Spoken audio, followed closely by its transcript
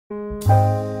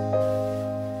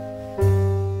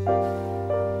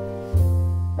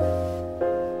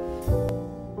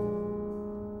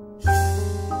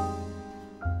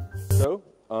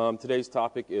Today's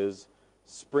topic is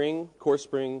Spring, Core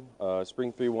Spring,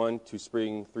 Spring 3.1 to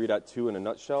Spring 3.2 in a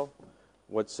nutshell.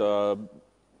 What's been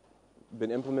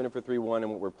implemented for 3.1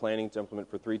 and what we're planning to implement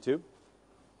for 3.2.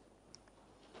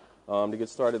 To get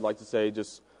started, I'd like to say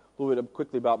just a little bit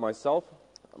quickly about myself.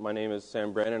 My name is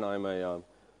Sam Brannen. I'm a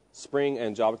Spring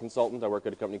and Java consultant. I work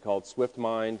at a company called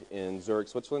SwiftMind in Zurich,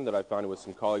 Switzerland that I founded with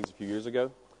some colleagues a few years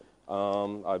ago.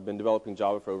 I've been developing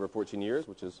Java for over 14 years,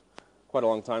 which is quite a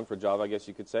long time for Java, I guess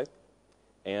you could say.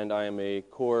 And I am a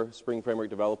core Spring Framework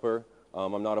developer.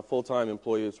 I'm not a full-time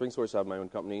employee of SpringSource. I have my own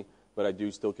company, but I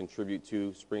do still contribute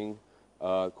to Spring,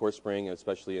 Core Spring,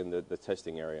 especially in the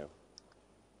testing area.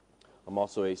 I'm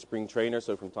also a Spring trainer,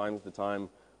 so from time to time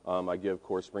I give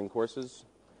Core Spring courses.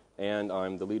 And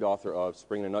I'm the lead author of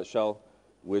Spring in a Nutshell,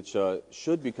 which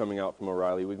should be coming out from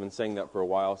O'Reilly. We've been saying that for a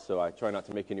while, so I try not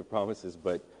to make any promises,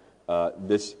 but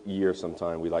this year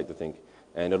sometime, we like to think.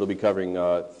 And it'll be covering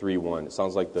 3.1. It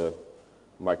sounds like the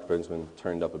microphone's been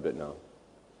turned up a bit now.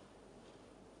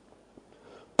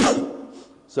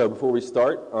 So before we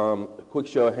start, a quick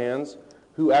show of hands.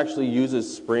 Who actually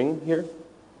uses Spring here?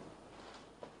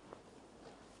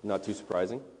 Not too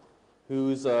surprising.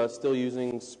 Who's still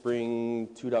using Spring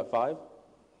 2.5?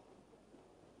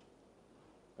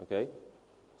 Okay.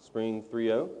 Spring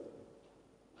 3.0?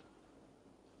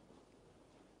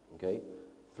 Okay.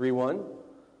 3.1?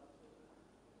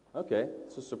 Okay,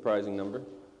 it's a surprising number.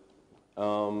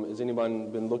 Has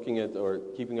anyone been looking at or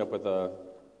keeping up with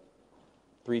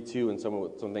 3.2 and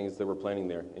some things that we're planning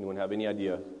there? Anyone have any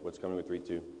idea what's coming with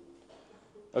 3.2?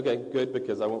 Okay, good,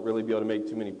 because I won't really be able to make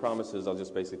too many promises. I'll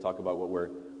just basically talk about what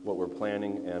we're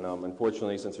planning, and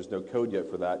unfortunately, since there's no code yet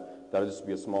for that, that'll just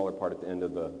be a smaller part at the end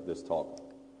of this talk.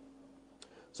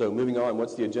 So moving on,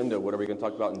 what's the agenda? What are we going to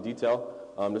talk about in detail?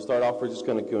 To start off, we're just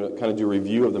going to kind of do a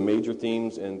review of the major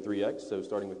themes in 3x, so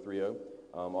starting with 3.0,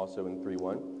 also in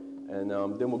 3.1. And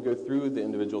then we'll go through the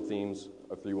individual themes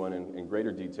of 3.1 in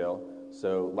greater detail.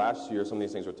 So last year, some of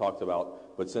these things were talked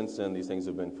about, but since then, these things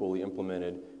have been fully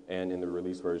implemented and in the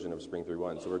release version of Spring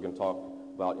 3.1. So we're going to talk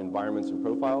about environments and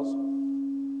profiles.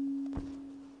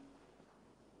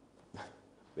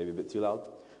 Maybe a bit too loud.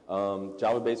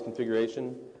 Java-based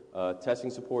configuration, testing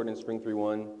support in Spring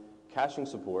 3.1, caching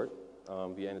support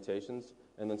via annotations,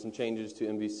 and then some changes to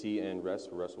MVC and REST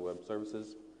for RESTful web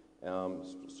services,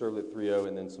 Servlet 3.0,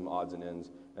 and then some odds and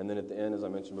ends. And then at the end, as I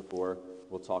mentioned before,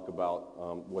 we'll talk about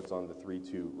what's on the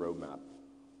 3.2 roadmap.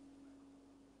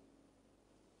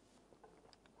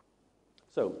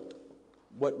 So,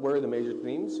 what were the major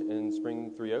themes in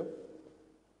Spring 3.0?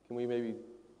 Can we maybe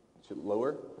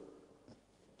lower?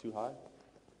 Too high?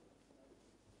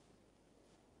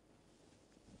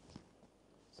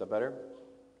 Is that better?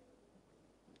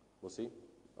 We'll see.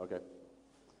 Okay.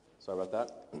 Sorry about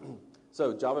that.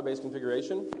 So Java-based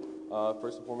configuration,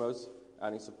 first and foremost,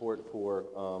 adding support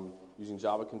for using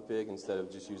Java config instead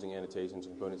of just using annotations,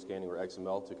 component scanning, or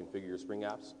XML to configure your Spring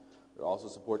apps. There's also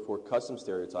support for custom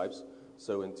stereotypes.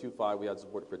 So in 2.5, we had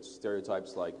support for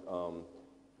stereotypes like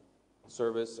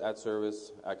service, at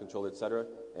controller, etc.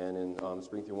 And in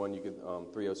Spring 3.1, you could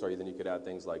 3.0, sorry, then you could add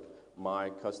things like my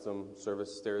custom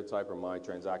service stereotype or my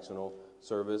transactional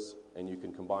service, and you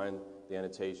can combine the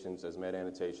annotations as meta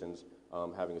annotations,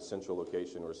 having a central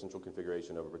location or a central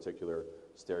configuration of a particular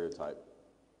stereotype.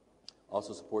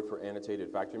 Also support for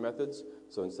annotated factory methods.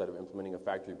 So instead of implementing a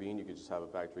factory bean, you could just have a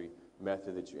factory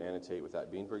method that you annotate with that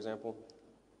bean, for example.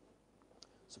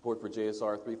 Support for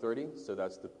JSR 3.30. So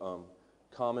that's the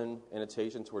common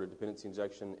annotation toward a dependency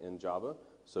injection in Java,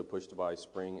 so pushed by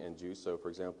Spring and Juice. So for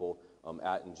example,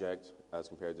 @inject as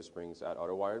compared to Spring's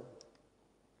 @autowired.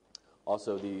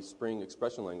 Also the Spring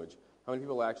expression language. How many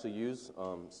people actually use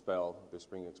spell their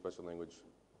Spring expression language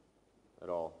at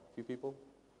all? A few people?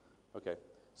 Okay,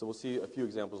 so we'll see a few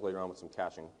examples later on with some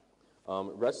caching.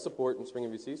 REST support in Spring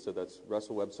MVC, so that's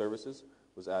RESTful web services,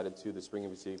 was added to the Spring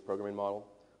MVC programming model.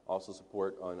 Also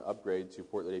support on upgrade to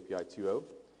Portlet API 2.0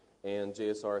 and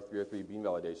JSR 3.03 bean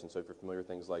validation. So if you're familiar with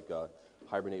things like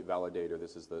Hibernate Validator,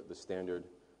 this is the standard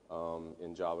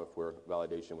in Java for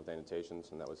validation with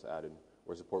annotations, and that was added,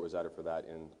 or support was added for that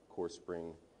in Core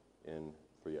Spring in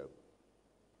 3.0.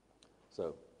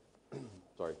 So,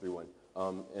 sorry, 3.1.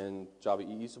 And Java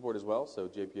EE support as well, so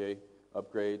JPA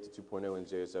upgrade to 2.0 and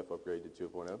JSF upgrade to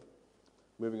 2.0.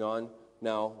 Moving on,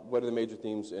 now, what are the major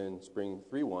themes in Spring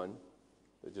 3.1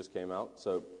 that just came out?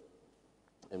 So,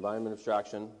 environment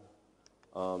abstraction,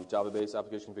 Java-based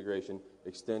application configuration,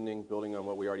 extending, building on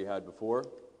what we already had before.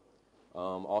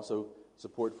 Also,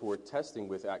 support for testing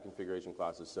with @configuration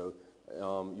classes. So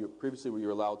previously you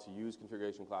were allowed to use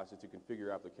configuration classes to configure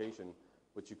your application,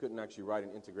 but you couldn't actually write an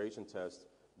integration test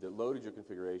that loaded your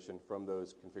configuration from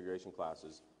those configuration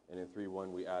classes. And in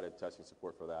 3.1, we added testing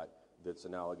support for that that's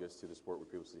analogous to the support we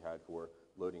previously had for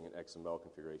loading an XML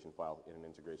configuration file in an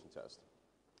integration test.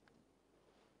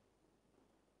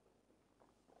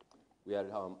 We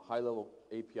added high-level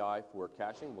API for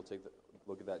caching. We'll take a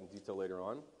look at that in detail later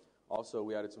on. Also,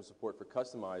 we added some support for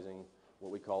customizing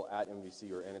what we call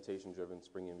 @MVC or annotation-driven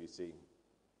Spring MVC.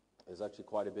 There's actually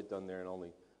quite a bit done there, and I'll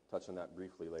only touch on that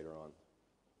briefly later on.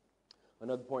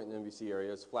 Another point in the MVC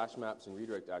area is flash maps and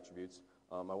redirect attributes.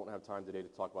 I won't have time today to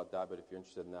talk about that, but if you're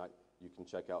interested in that, you can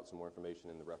check out some more information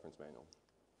in the reference manual.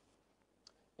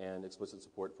 And explicit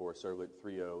support for Servlet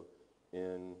 3.0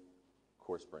 in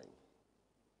Core Spring.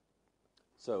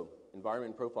 So,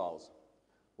 environment profiles.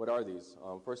 What are these?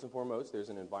 First and foremost, there's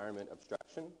an environment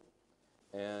abstraction.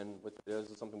 And what that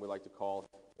is something we like to call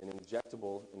an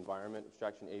injectable environment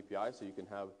abstraction API. So you can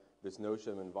have this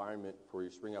notion of environment for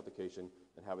your Spring application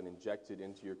and have it injected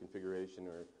into your configuration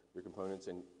or your components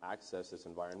and access this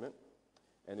environment.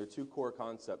 And there are two core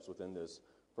concepts within this.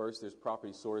 First, there's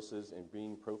property sources and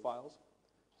bean profiles.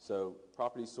 So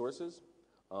property sources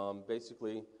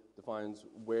basically defines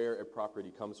where a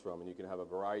property comes from, and you can have a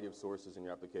variety of sources in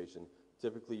your application.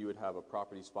 Typically, you would have a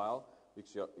properties file.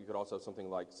 You could also have something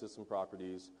like system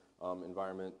properties,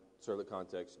 environment, servlet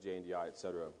context, JNDI,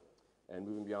 etc. And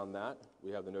moving beyond that,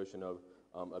 we have the notion of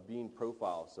a bean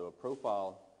profile. So a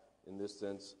profile, in this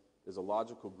sense, is a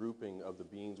logical grouping of the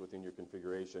beans within your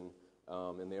configuration,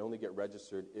 and they only get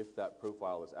registered if that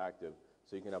profile is active.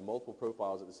 So you can have multiple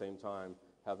profiles at the same time,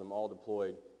 have them all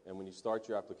deployed, and when you start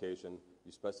your application,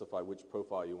 you specify which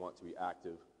profile you want to be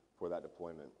active for that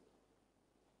deployment.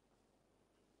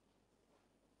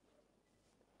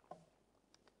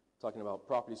 Talking about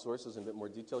property sources in a bit more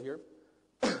detail here.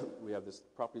 We have this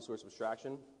property source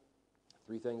abstraction.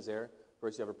 Three things there.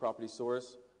 First, you have a property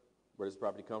source. Where does the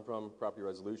property come from? Property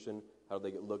resolution. How do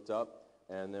they get looked up?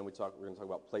 And then we're going to talk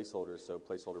about placeholders, so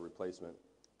placeholder replacement.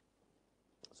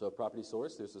 So a property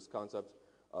source, there's this concept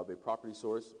of a property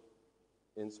source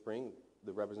in Spring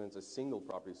that represents a single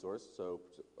property source. So,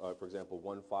 for example,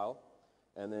 one file.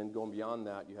 And then going beyond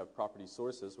that, you have property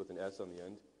sources with an S on the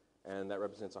end. And that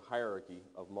represents a hierarchy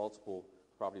of multiple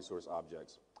property source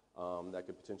objects that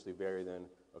could potentially vary then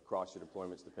across your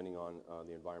deployments depending on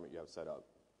the environment you have set up.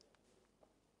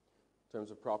 In terms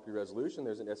of property resolution,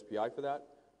 there's an SPI for that.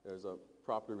 There's a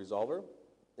property resolver.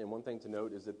 And one thing to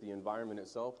note is that the environment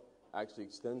itself actually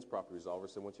extends property resolver.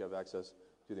 So once you have access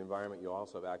to the environment, you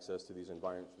also have access to these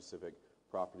environment-specific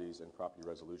properties and property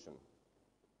resolution.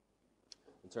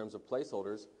 In terms of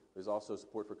placeholders, there's also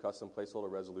support for custom placeholder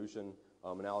resolution,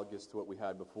 analogous to what we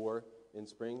had before in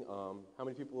Spring. How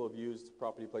many people have used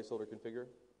property placeholder configure?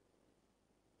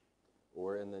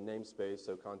 Or in the namespace,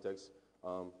 so context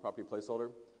property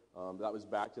placeholder. That was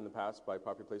backed in the past by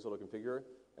property placeholder configure,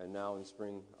 and now in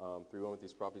Spring 3.1 with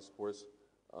these property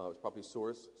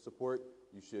source support,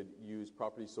 you should use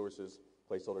property sources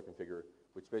placeholder configure,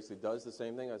 which basically does the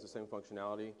same thing, has the same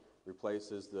functionality,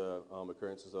 replaces the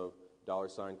occurrences of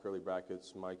 $, curly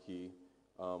brackets, my key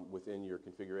within your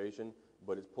configuration,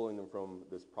 but it's pulling them from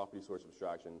this property source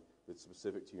abstraction that's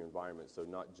specific to your environment, so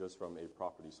not just from a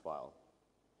properties file.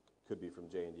 Could be from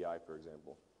JNDI, for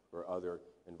example, or other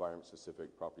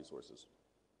environment-specific property sources.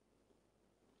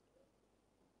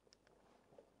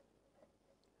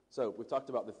 So we've talked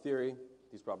about the theory,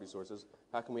 these property sources.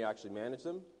 How can we actually manage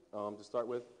them? To start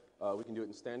with, we can do it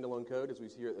in standalone code, as we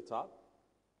see here at the top.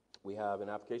 We have an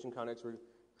application context we're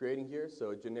creating here,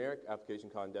 so a generic application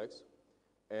context.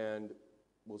 And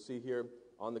we'll see here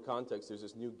on the context, there's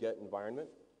this new get environment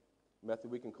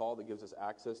method we can call that gives us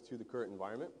access to the current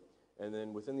environment. And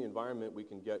then within the environment, we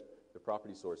can get the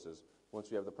property sources. Once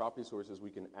we have the property sources,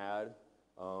 we can add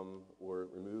or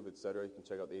remove, etc. You can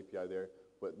check out the API there.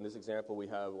 But in this example, we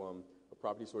have a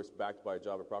property source backed by a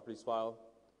Java properties file,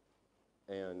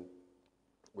 and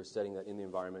we're setting that in the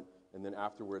environment. And then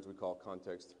afterwards, we call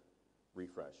context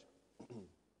refresh.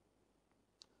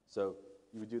 So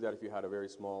you would do that if you had a very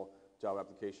small Java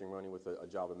application running with a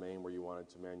Java main where you wanted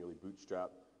to manually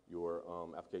bootstrap your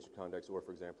application context, or,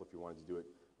 for example, if you wanted to do it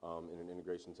in an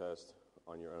integration test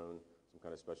on your own, some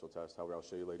kind of special test. However, I'll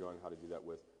show you later on how to do that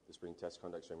with the Spring Test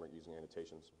Context Framework using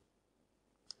annotations.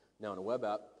 Now, in a web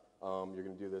app, you're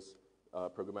going to do this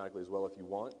programmatically as well if you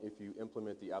want. If you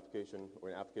implement the application or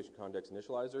an application context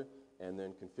initializer and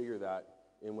then configure that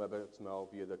in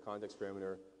WebXML via the context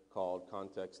parameter called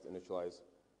context initializer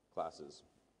classes.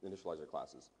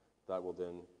 That will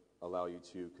then allow you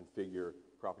to configure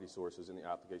property sources in the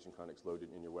application context loaded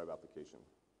in your web application.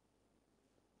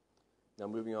 Now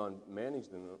moving on,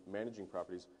 managing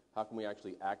properties, how can we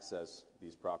actually access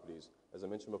these properties? As I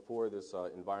mentioned before, this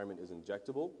environment is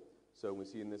injectable. So we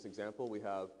see in this example, we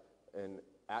have an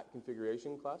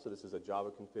 @configuration class. So this is a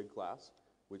Java config class,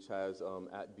 which has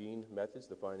 @bean methods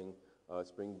defining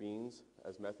Spring Beans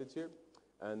as methods here.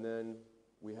 And then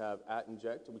we have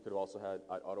 @inject. We could have also had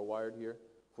 @autowired here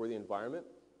for the environment.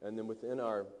 And then within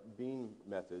our bean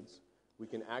methods, we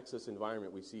can access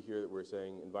environment. We see here that we're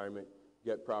saying environment,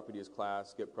 get property as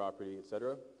class, get property,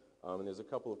 etc. And there's a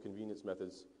couple of convenience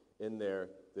methods in there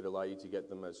that allow you to get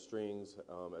them as strings,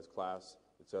 as class,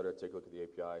 etc. Take a look at the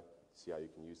API to see how you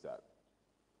can use that.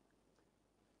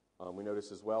 We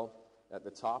notice as well at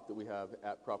the top that we have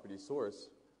 @property source.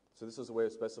 So this is a way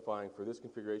of specifying for this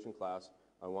configuration class,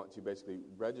 I want to basically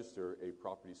register a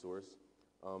property source.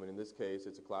 And in this case,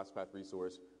 it's a class path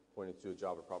resource pointing to a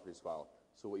Java properties file.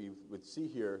 So what you would see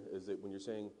here is that when you're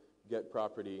saying get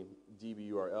property DB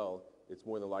URL, it's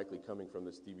more than likely coming from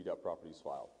this db.properties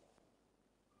file.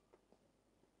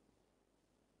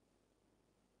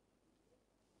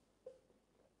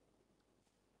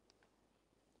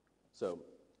 So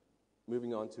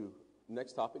moving on to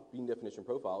next topic, bean definition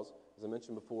profiles. As I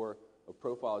mentioned before, a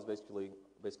profile is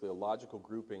basically a logical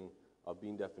grouping of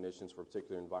bean definitions for a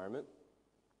particular environment.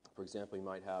 For example, you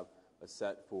might have a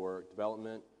set for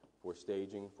development, for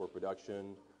staging, for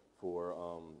production, for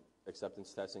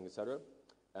acceptance testing, etc.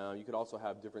 You could also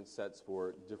have different sets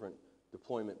for different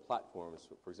deployment platforms.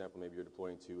 For example, maybe you're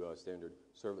deploying to a standard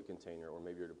servlet container, or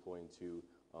maybe you're deploying to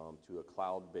a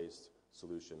cloud-based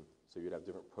solution. So you'd have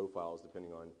different profiles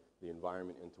depending on the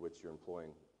environment into which you're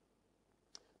employing.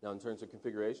 Now, in terms of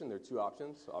configuration, there are two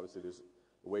options. Obviously, there's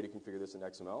a way to configure this in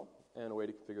XML and a way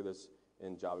to configure this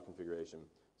in Java configuration.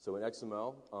 So in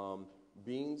XML,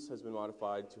 beans has been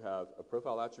modified to have a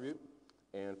profile attribute,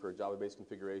 and for Java-based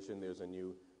configuration, there's a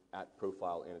new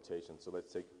 @profile annotation. So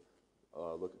let's take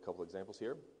a look at a couple examples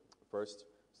here. First,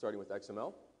 starting with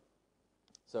XML.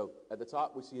 So at the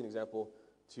top, we see an example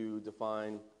to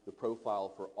define the profile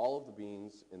for all of the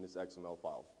beans in this XML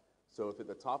file. So if at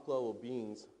the top level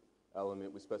beans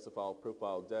element we specify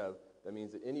profile dev, that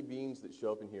means that any beans that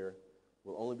show up in here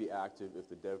will only be active if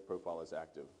the dev profile is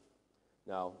active.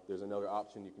 Now, there's another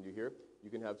option you can do here. You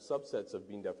can have subsets of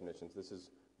bean definitions. This is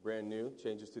brand new,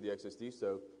 changes to the XSD.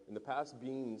 So in the past,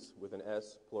 beans with an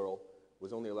S, plural,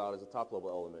 was only allowed as a top-level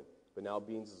element. But now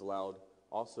beans is allowed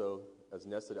also as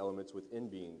nested elements within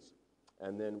beans.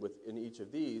 And then within each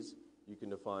of these, you can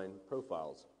define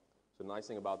profiles. So the nice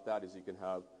thing about that is you can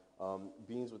have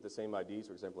beans with the same IDs,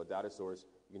 for example, a data source.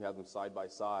 You can have them side by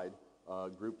side,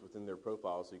 grouped within their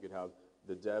profile. So you could have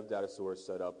the dev data source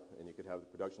set up, and you could have the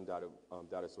production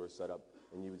data source set up,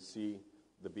 and you would see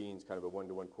the beans kind of a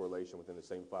one-to-one correlation within the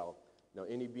same file. Now,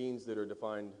 any beans that are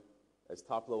defined as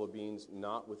top-level beans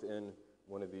not within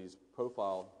one of these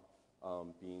profile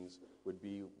beans would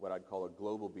be what I'd call a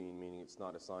global bean, meaning it's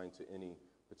not assigned to any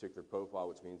particular profile,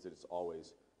 which means that it's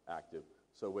always active.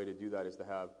 So a way to do that is to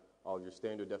have all your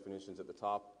standard definitions at the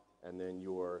top, and then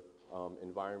your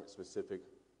environment-specific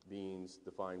beans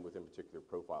defined within particular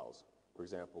profiles. For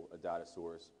example, a data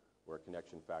source or a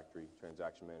connection factory,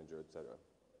 transaction manager, etc.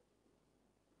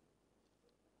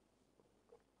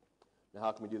 Now,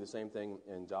 how can we do the same thing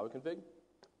in Java config?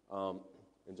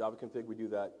 In Java config, we do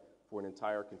that for an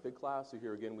entire config class. So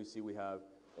here again, we see we have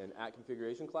an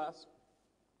 @configuration class.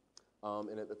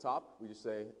 And at the top, we just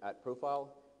say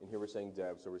 @profile, and here we're saying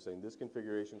dev. So we're saying this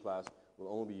configuration class will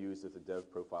only be used if the dev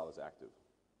profile is active.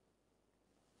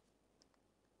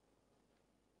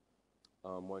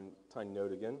 One tiny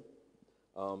note again.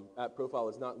 @profile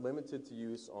is not limited to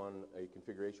use on a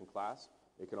configuration class.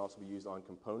 It can also be used on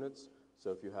components.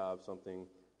 So if you have something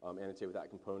annotated with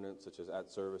 @component, such as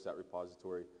 @service,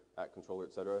 @repository, @controller,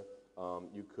 etc.,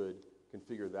 you could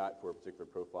configure that for a particular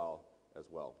profile as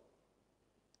well.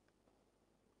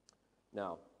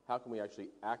 Now, how can we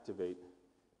actually activate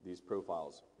these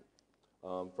profiles?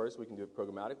 First, we can do it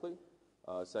programmatically.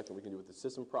 Second, we can do it with the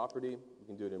system property. We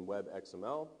can do it in web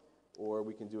XML, or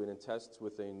we can do it in tests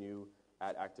with a new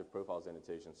 @activeProfiles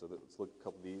annotation. So let's look at a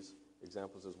couple of these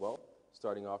examples as well.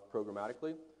 Starting off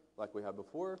programmatically, like we had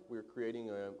before, we're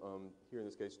creating a, here in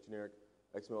this case, generic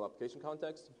XML application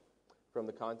context. From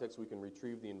the context, we can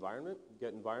retrieve the environment,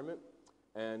 get environment,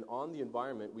 and on the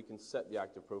environment, we can set the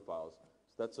active profiles.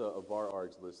 So that's a var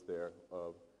args list there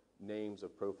of names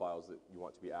of profiles that you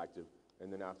want to be active,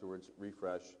 and then afterwards,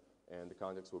 refresh, and the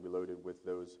context will be loaded with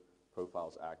those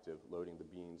profiles active, loading the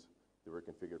beans that were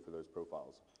configured for those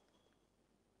profiles.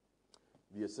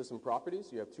 Via system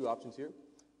properties, you have two options here.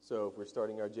 So if we're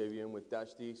starting our JVM with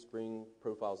 -D, Spring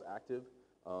Profiles Active,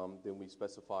 then we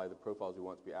specify the profiles we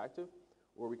want to be active,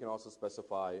 or we can also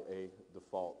specify a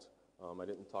default. I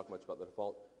didn't talk much about the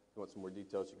default. If you want some more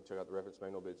details, you can check out the reference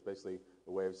manual, but it's basically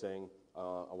a way of saying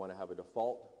I want to have a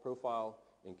default profile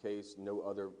in case no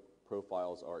other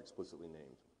profiles are explicitly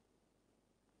named.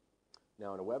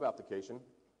 Now in a web application,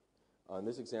 in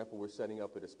this example, we're setting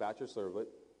up a dispatcher servlet.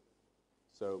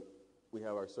 So we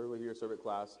have our servlet here, servlet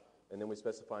class, and then we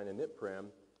specify an init param,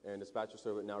 and dispatcher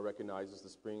servlet now recognizes the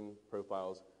Spring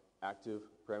Profiles active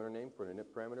parameter name for an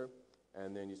init parameter,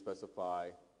 and then you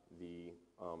specify the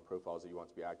profiles that you want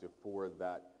to be active for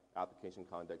that application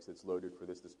context that's loaded for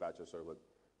this dispatcher servlet.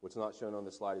 What's not shown on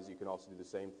the slide is you can also do the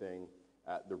same thing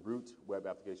at the root web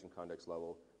application context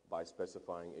level by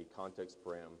specifying a context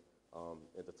param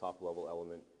at the top level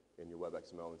element in your web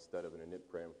XML instead of an init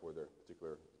param for their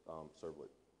particular servlet.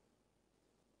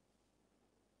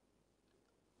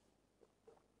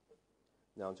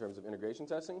 Now in terms of integration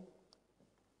testing,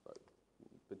 sorry,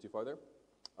 a bit too far there.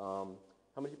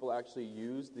 How many people actually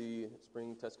use the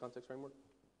Spring Test Context Framework?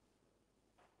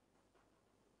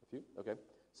 A few? Okay.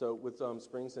 So with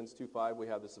Spring since 2.5, we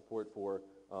have the support for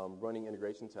running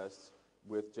integration tests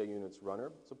with JUnit's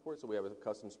runner support. So we have a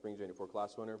custom Spring J84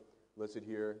 class runner listed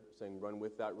here saying run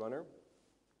with that runner.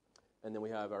 And then we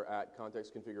have our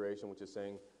 @context configuration, which is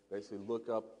saying basically look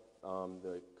up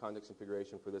the context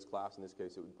configuration for this class. In this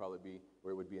case, it would probably be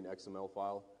where it would be an XML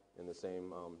file in the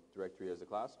same directory as the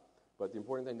class. But the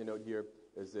important thing to note here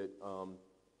is that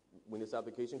when this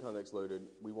application context loaded,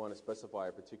 we want to specify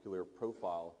a particular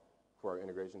profile for our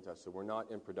integration test. So we're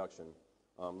not in production.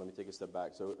 Let me take a step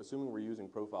back. So assuming we're using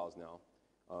profiles now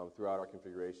throughout our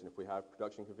configuration, if we have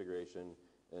production configuration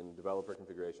and developer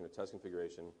configuration or test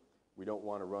configuration, we don't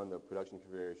want to run the production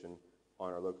configuration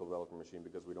on our local developer machine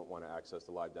because we don't want to access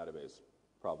the live database.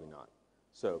 Probably not.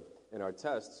 So in our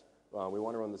tests, we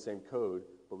want to run the same code,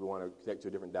 but we want to connect to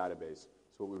a different database.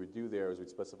 So what we would do there is we'd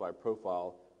specify a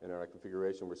profile, and in our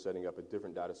configuration, we're setting up a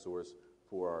different data source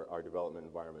for our development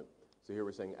environment. So here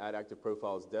we're saying add active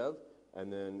profiles dev,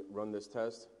 and then run this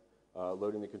test,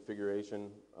 loading the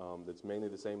configuration that's mainly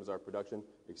the same as our production,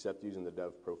 except using the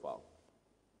dev profile.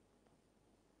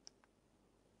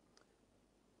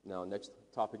 Now, next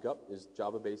topic up is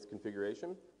Java-based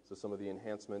configuration, so some of the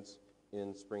enhancements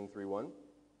in Spring 3.1.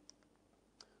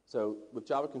 So with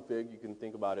Java config, you can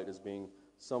think about it as being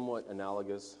somewhat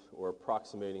analogous or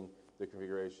approximating the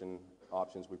configuration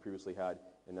options we previously had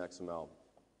in XML.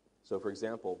 So for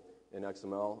example, in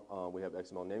XML, we have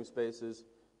XML namespaces,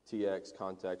 TX,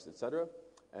 context, etc.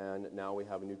 And now we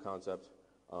have a new concept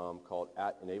called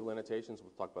 @enable annotations.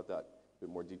 We'll talk about that in a bit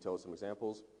more detail with some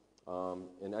examples.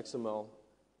 In XML,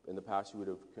 in the past, you would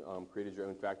have created your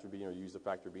own factor bean or used a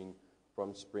factor bean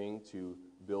from Spring to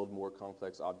build more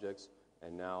complex objects.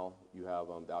 And now you have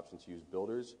the option to use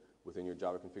builders within your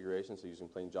Java configuration, so using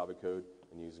plain Java code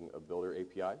and using a builder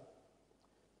API.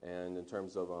 And in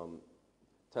terms of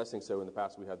testing, so in the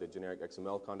past we had the generic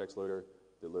XML context loader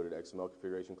that loaded XML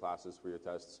configuration classes for your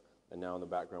tests. And now in the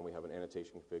background we have an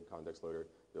annotation config context loader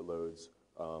that loads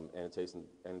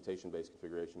annotation-based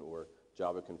configuration or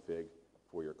Java config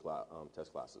for your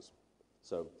test classes.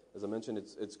 So as I mentioned,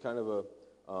 it's kind of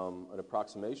an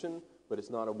approximation, but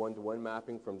it's not a one-to-one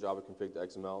mapping from Java config to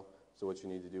XML. So what you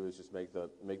need to do is just make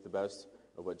the best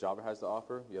of what Java has to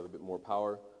offer. You have a bit more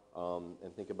power,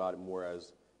 and think about it more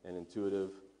as an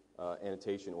intuitive,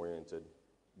 annotation-oriented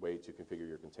way to configure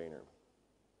your container.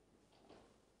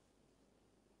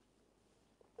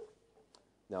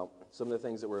 Now, some of the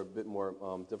things that were a bit more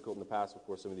difficult in the past, of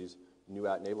course, some of these new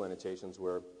 @enable annotations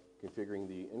were configuring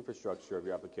the infrastructure of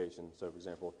your application. So, for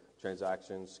example,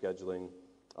 transactions, scheduling,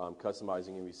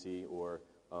 customizing MVC or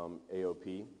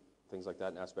AOP, things like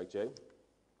that in Aspect J.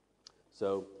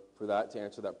 So for that, to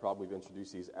answer that problem, we've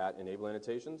introduced these @enable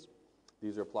annotations.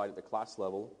 These are applied at the class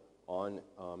level on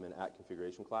an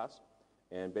 @configuration class,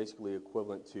 and basically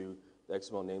equivalent to the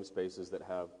XML namespaces that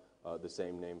have the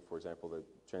same name, for example, the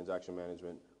transaction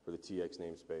management for the TX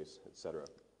namespace, etc.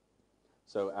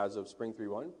 So as of Spring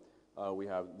 3.1, we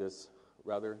have this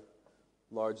rather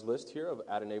large list here of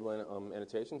 @enable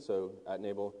annotations. So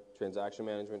 @enable transaction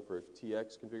management for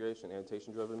TX configuration,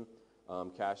 annotation-driven,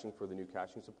 caching for the new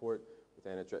caching support with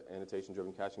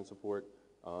annotation-driven caching support,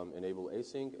 enable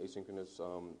async, asynchronous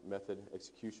method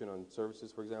execution on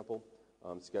services, for example,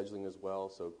 scheduling as well,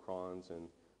 so crons and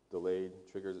delayed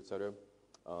triggers, etc.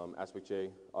 Aspect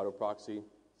J auto proxy,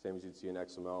 same as you'd see in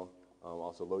XML.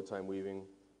 Also load time weaving,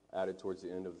 added towards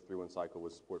the end of the 3.1 cycle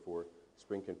with support for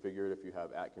Spring configured if you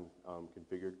have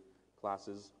 @configured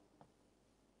classes.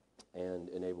 and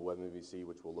enable WebMVC,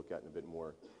 which we'll look at in a bit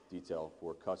more detail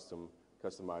for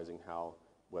customizing how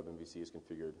WebMVC is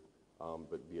configured,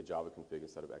 but via Java config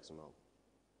instead of XML.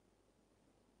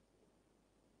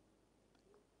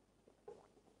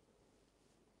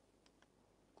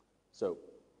 So,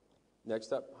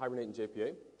 next up, Hibernate and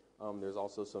JPA. There's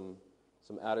also some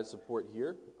added support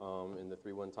here in the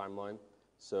 3.1 timeline.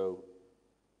 So,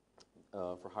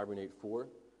 for Hibernate 4,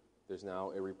 there's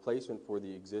now a replacement for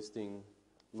the existing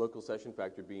local session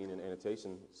factory bean and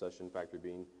annotation session factory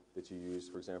bean that you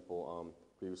used, for example,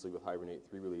 previously with Hibernate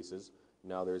 3 releases.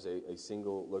 Now there's a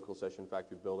single local session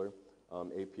factory builder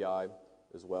API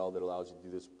as well that allows you to do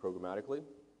this programmatically.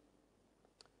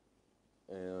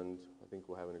 And I think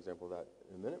we'll have an example of that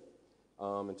in a minute.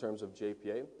 In terms of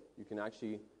JPA, you can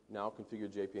actually now configure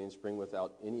JPA in Spring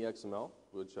without any XML,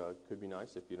 which could be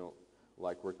nice if you don't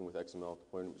like working with XML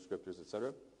deployment descriptors,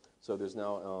 etc. So there's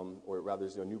now, or rather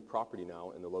there's a new property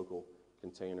now in the local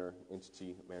container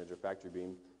entity manager factory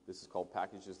bean. This is called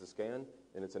packages to scan,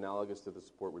 and it's analogous to the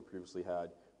support we previously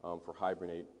had for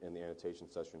Hibernate and the annotation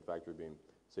session factory bean.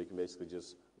 So you can basically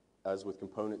just, as with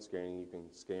component scanning, you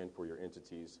can scan for your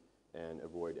entities and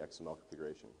avoid XML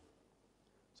configuration.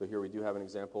 So here we do have an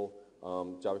example,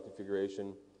 Java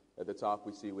configuration. At the top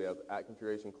we see we have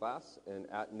 @configuration class and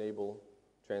 @enable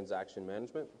transaction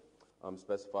management,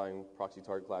 specifying proxy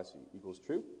target class equals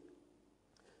true.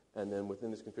 And then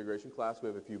within this configuration class we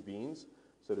have a few beans.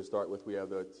 So to start with, we have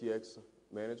the TX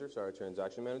manager, so our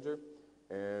transaction manager,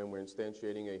 and we're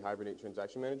instantiating a Hibernate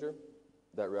transaction manager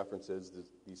that references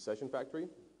the session factory.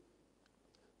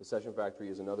 The session factory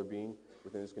is another bean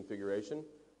within this configuration.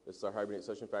 This is our Hibernate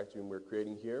session factory, and we're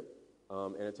creating here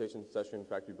annotation session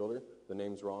factory builder. The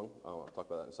name's wrong. I'll talk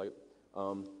about that in a second.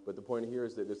 But the point here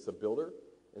is that it's a builder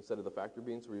instead of the factory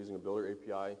bean, so we're using a builder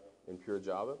API in pure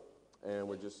Java, and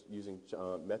we're just using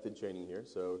method chaining here.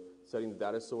 So setting the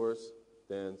data source,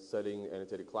 then setting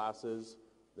annotated classes,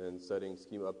 then setting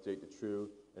schema update to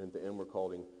true, and at the end we're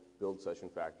calling build session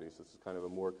factory. So this is kind of a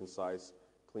more concise,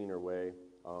 cleaner way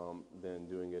than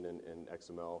doing it in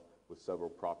XML with several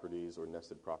properties or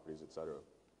nested properties, etc.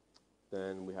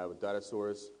 Then we have a data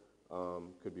source,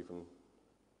 could be from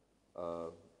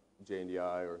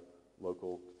JNDI or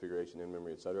local configuration in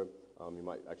memory, etc. You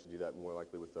might actually do that more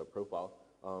likely with a profile.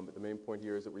 But the main point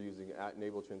here is that we're using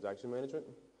 @enable transaction management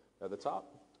at the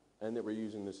top, and that we're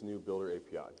using this new builder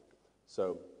API.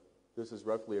 So this is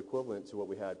roughly equivalent to what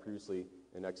we had previously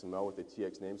in XML with the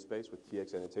TX namespace with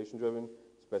TX annotation driven,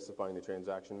 specifying the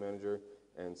transaction manager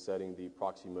and setting the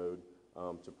proxy mode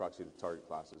to proxy the target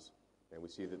classes. And we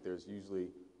see that there's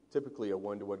typically a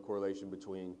one-to-one correlation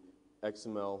between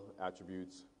XML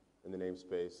attributes in the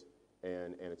namespace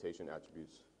and annotation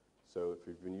attributes. So if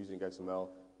you've been using XML,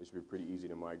 it should be pretty easy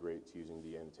to migrate to using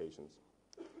the annotations.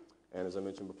 And as I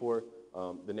mentioned before,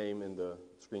 the name in the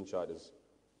screenshot is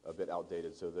a bit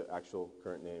outdated, so the actual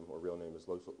current name or real name is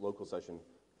Local Session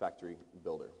Factory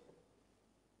Builder.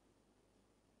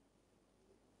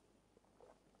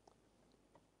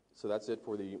 So that's it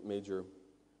for the major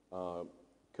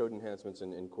code enhancements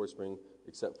in Core Spring,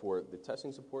 except for the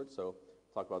testing support. So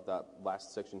talk about that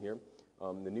last section here.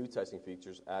 The new testing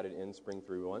features added in Spring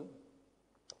 3.1.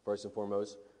 First and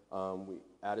foremost, we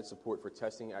added support for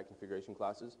testing at configuration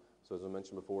classes. So as I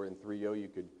mentioned before, in 3.0 you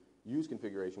could use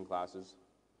configuration classes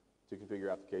to configure your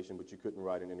application, but you couldn't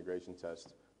write an integration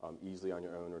test easily on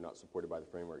your own or not supported by the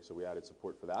framework. So we added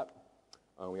support for that.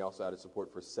 We also added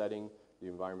support for setting the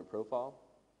environment profile.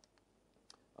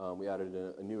 We added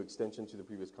a new extension to the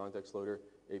previous context loader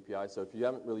API. So if you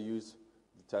haven't really used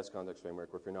the test context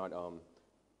framework, or if you're not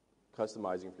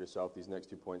customizing for yourself, these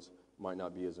next 2 points might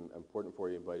not be as important for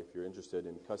you, but if you're interested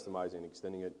in customizing and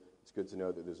extending it, it's good to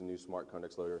know that there's a new smart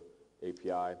context loader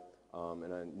API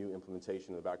and a new implementation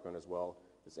in the background as well.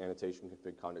 This annotation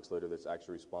config context loader that's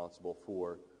actually responsible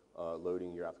for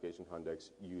loading your application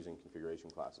context using configuration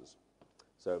classes.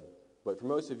 So, but for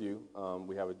most of you,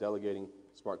 we have a delegating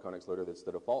smart context loader that's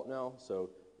the default now. So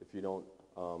if you don't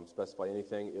specify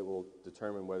anything, it will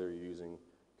determine whether you're using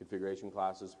configuration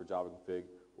classes for Java config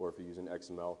or if you're using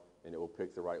XML, and it will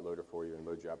pick the right loader for you and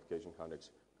load your application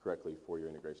context correctly for your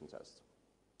integration tests.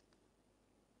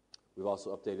 We've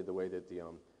also updated the way that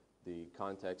the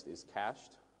context is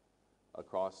cached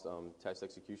across test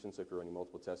execution. So if you're running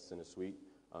multiple tests in a suite,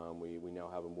 we now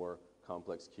have a more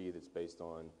complex key that's based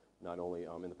on not only,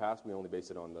 in the past we only based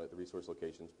it on the resource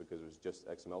locations because it was just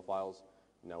XML files.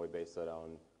 Now we base that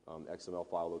on XML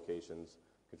file locations,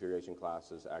 configuration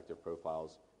classes, active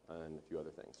profiles, and a few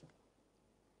other things.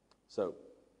 So,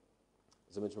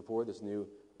 as I mentioned before, this new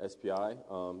SPI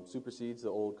supersedes the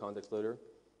old context loader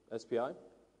SPI,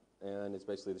 and it's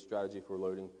basically the strategy for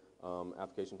loading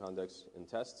application context and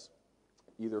tests,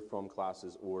 either from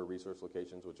classes or resource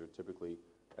locations, which are typically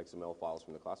XML files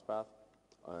from the class path,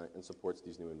 and supports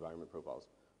these new environment profiles.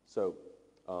 So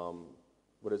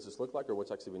what does this look like, or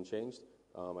what's actually been changed?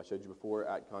 I showed you before,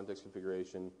 @context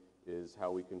configuration is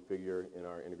how we configure in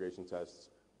our integration tests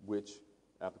which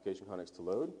application context to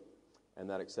load, and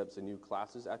that accepts a new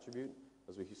classes attribute,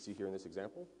 as we see here in this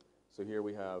example. So here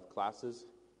we have classes,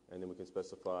 and then we can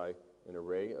specify an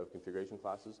array of configuration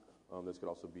classes. This could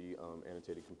also be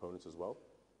annotated components as well,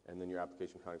 and then your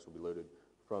application context will be loaded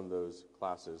from those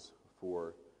classes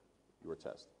for your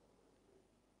test.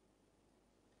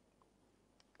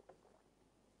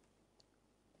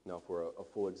 Now for a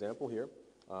full example here,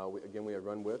 again we have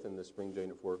run with in the Spring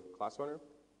JUnit 4 class runner,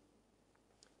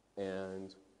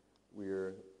 and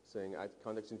we're saying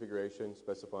 @context configuration,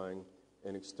 specifying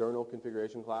an external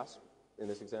configuration class in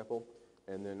this example,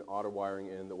 and then auto-wiring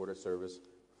in the order service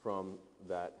from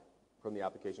the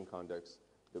application context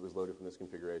that was loaded from this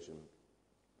configuration.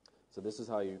 So this is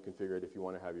how you configure it if you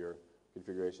want to have your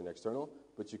configuration external,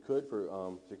 but you could,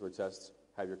 for particular tests,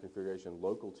 have your configuration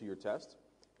local to your test.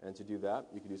 And to do that,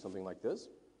 you can do something like this.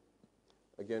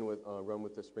 Again, run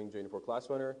with the Spring JUnit 4 class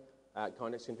runner,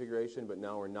 @context configuration, but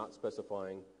now we're not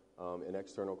specifying an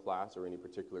external class or any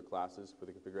particular classes for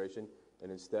the configuration,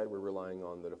 and instead we're relying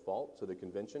on the default, so the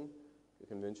convention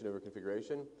over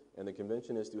configuration, and the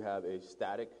convention is to have a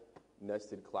static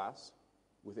nested class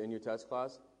within your test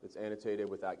class that's annotated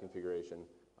with that configuration.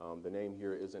 The name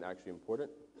here isn't actually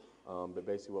important, but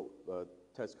basically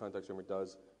what test context framework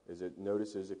does is it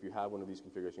notices if you have one of these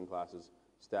configuration classes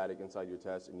static inside your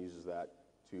test and uses that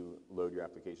to load your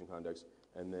application context.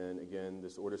 And then again,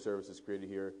 this order service is created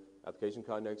here, application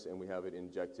context, and we have it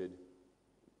injected,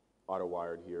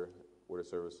 auto-wired here, order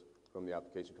service from the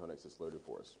application context that's loaded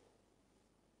for us.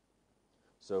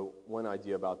 So one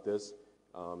idea about this,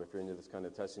 if you're into this kind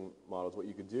of testing models, what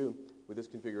you could do with this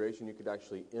configuration, you could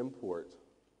actually import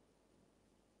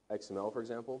XML, for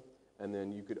example, and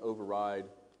then you could override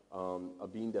a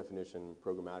bean definition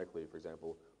programmatically, for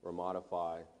example, or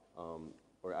modify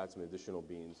or add some additional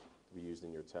beans to be used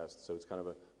in your test. So it's kind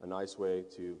of a nice way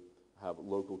to have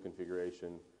local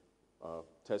configuration,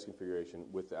 test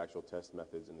configuration with the actual test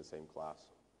methods in the same class.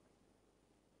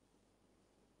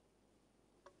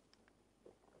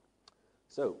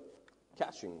 So,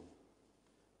 caching.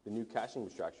 The new caching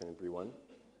abstraction in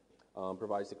 3.1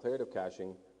 provides declarative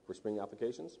caching for Spring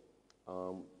applications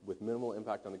with minimal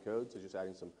impact on the code, so just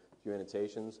adding some few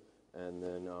annotations, and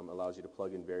then allows you to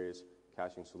plug in various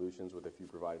caching solutions with a few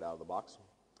provided out of the box.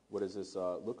 What does this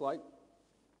look like?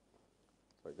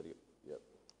 Sorry, did it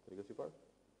go too far?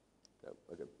 No,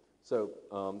 okay. So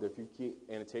there are a few key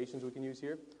annotations we can use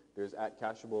here. There's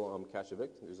 @cacheable cache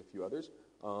evict. There's a few others.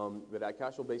 But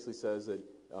 @cacheable basically says that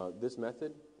this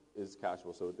method is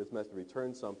cacheable. So this method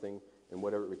returns something, and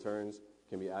whatever it returns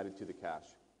can be added to the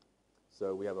cache.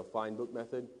 So we have a find book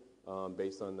method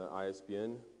based on the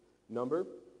ISBN number,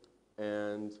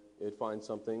 and it finds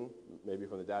something, maybe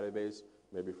from the database,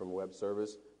 maybe from a web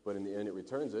service, but in the end it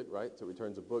returns it, right? So it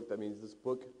returns a book. That means this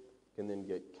book can then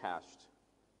get cached,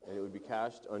 and it would be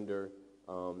cached under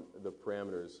the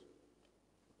parameters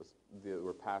that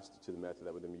were passed to the method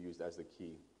that would then be used as the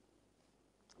key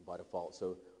by default.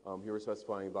 So here we're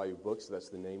specifying value of books, so that's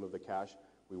the name of the cache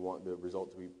we want the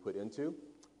result to be put into.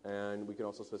 And we can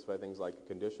also specify things like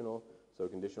conditional, so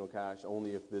conditional cache,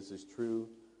 only if this is true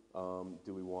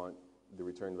do we want the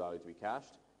return value to be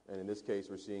cached. And in this case,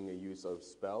 we're seeing a use of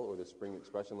spell, or the Spring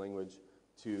expression language,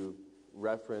 to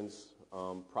reference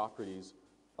properties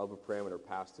of a parameter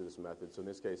passed to this method. So in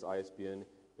this case, ISBN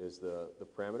is the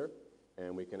parameter,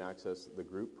 and we can access the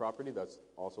group property. That's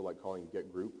also like calling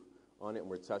getGroup on it, and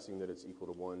we're testing that it's equal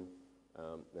to 1,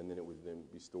 and then it would then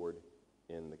be stored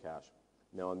in the cache.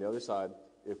 Now on the other side,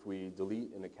 if we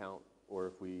delete an account, or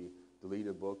if we delete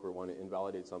a book or want to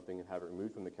invalidate something and have it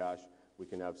removed from the cache, we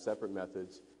can have separate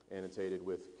methods annotated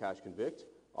with cache convict,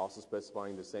 also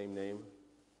specifying the same name,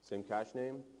 same cache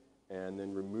name, and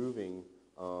then removing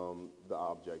the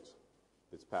object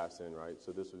that's passed in, right?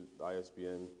 So this is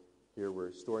ISBN. Here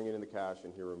we're storing it in the cache,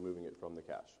 and here we're removing it from the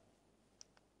cache.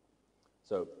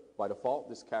 So by default,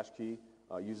 this cache key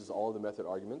uses all of the method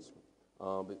arguments,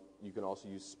 but you can also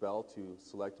use spell to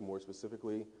select more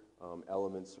specifically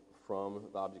elements from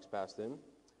the objects passed in.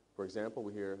 For example,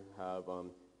 we here have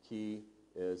key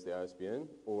is the ISBN,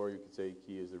 or you could say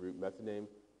key is the root method name,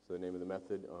 so the name of the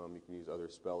method. You can use other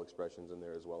spell expressions in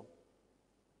there as well.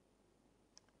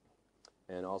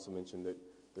 And also mention that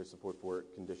there's support for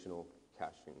conditional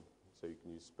caching, so you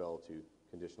can use spell to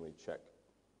conditionally check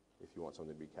if you want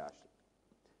something to be cached.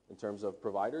 In terms of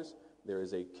providers, there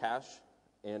is a cache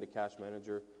and a cache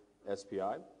manager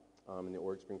SPI in the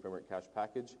Org Spring Framework cache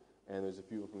package. And there's a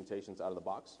few implementations out of the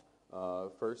box.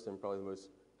 First, and probably the most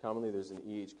commonly, there's an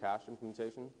cache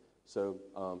implementation. So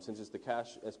since it's the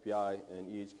cache SPI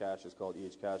and cache is called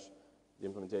cache, the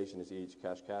implementation is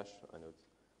cache cache. I know it's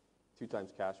 2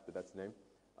 times cache, but that's the name.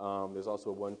 There's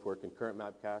also one for concurrent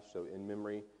map cache, so in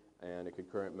memory, and a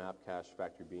concurrent map cache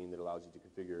factory bean that allows you to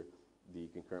configure the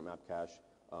concurrent map cache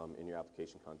in your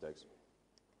application context.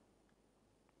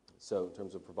 So in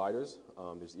terms of providers,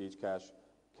 there's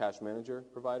cache manager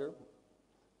provider.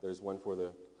 There's one for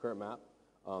the current map.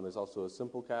 There's also a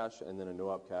simple cache and then a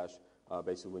no-op cache,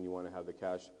 basically when you want to have the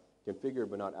cache configured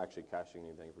but not actually caching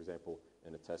anything, for example,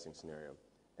 in a testing scenario.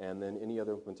 And then any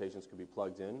other implementations could be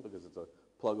plugged in because it's a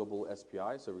pluggable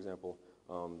SPI. So, for example,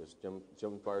 there's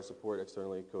Gemfire support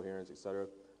externally, coherence, etc.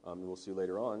 And we'll see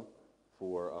later on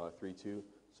for 3.2,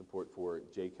 support for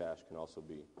JCache can also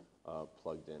be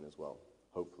plugged in as well,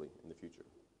 hopefully in the future.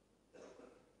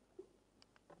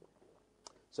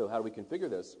 So how do we configure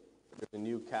this? There's a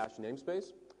new cache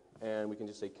namespace, and we can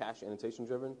just say cache annotation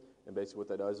driven. And basically what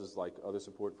that does is like other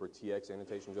support for TX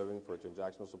annotation driven for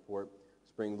transactional support.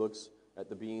 Spring looks at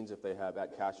the beans if they have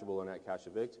 @cacheable and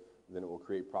 @cacheevict, then it will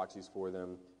create proxies for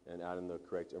them and add in the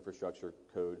correct infrastructure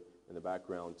code in the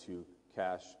background to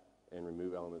cache and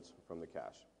remove elements from the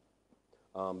cache.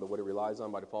 But what it relies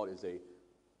on by default is a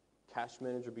cache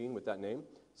manager bean with that name.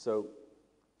 So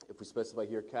if we specify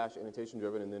here cache annotation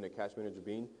driven and then a cache manager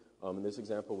bean, in this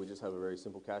example we just have a very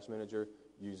simple cache manager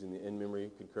using the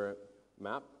in-memory concurrent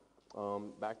map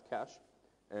back cache,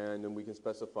 and then we can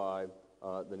specify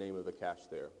the name of the cache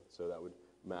there. So that would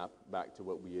map back to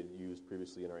what we had used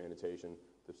previously in our annotation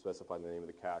to specify the name of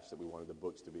the cache that we wanted the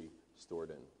books to be stored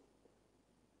in.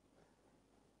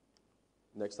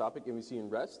 Next topic, MVC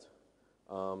and REST.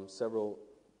 Several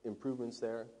improvements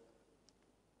there.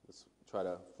 Let's try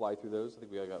to fly through those. I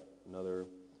think we got another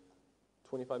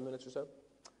 25 minutes or so.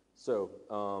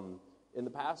 So in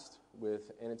the past,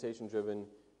 with annotation-driven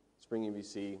Spring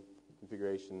MVC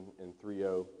configuration in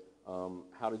 3.0,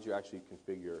 how did you actually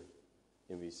configure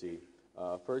MVC?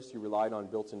 First, you relied on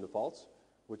built-in defaults,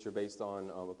 which are based on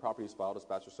a properties file,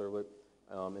 dispatcher servlet.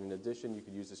 And in addition, you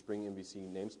could use the Spring MVC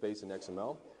namespace in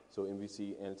XML, so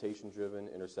MVC annotation-driven,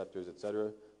 interceptors,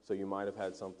 etc. So you might have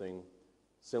had something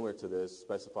similar to this,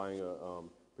 specifying a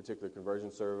particular conversion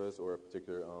service or a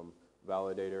particular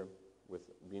validator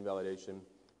with bean validation,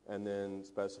 and then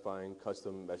specifying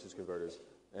custom message converters.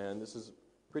 And this is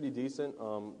pretty decent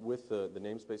with the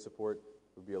namespace support.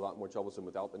 It would be a lot more troublesome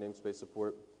without the namespace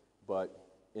support. But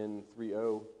in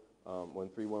 3.0, when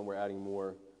 3.1, we're adding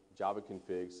more Java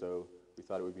config, so we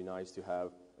thought it would be nice to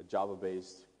have a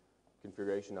Java-based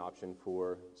configuration option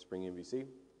for Spring MVC.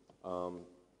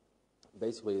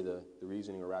 Basically, the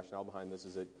reasoning or rationale behind this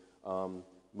is that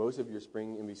most of your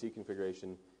Spring MVC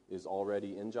configuration is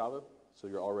already in Java, so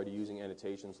you're already using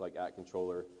annotations like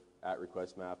 @controller,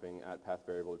 @request mapping, @path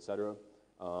variable, etc.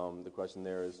 The question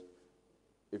there is,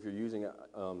 if you're using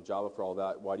Java for all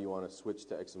that, why do you want to switch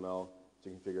to XML to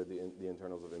configure the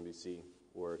internals of MVC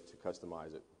or to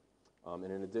customize it? And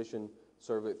in addition,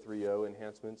 Servlet 3.0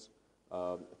 enhancements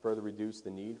further reduce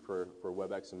the need for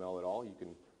web XML at all. You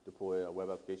can deploy a web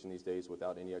application these days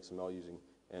without any XML using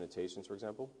annotations, for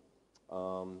example.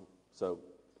 So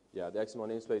yeah, the XML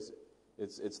namespace,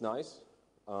 it's nice,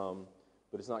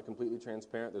 but it's not completely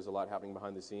transparent. There's a lot happening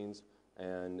behind the scenes,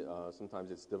 and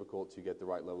sometimes it's difficult to get the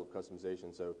right level of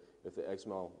customization. So if the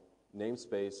XML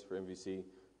namespace for MVC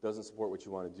doesn't support what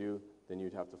you want to do, then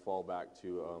you'd have to fall back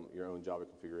to your own Java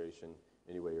configuration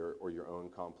anyway, or your own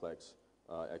complex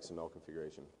XML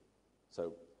configuration.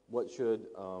 So what should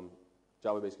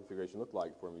Java-based configuration look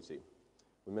like for MVC?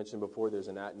 We mentioned before there's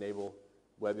an @enable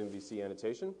web MVC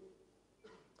annotation.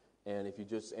 And if you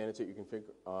just annotate your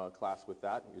config class with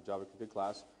that, your Java config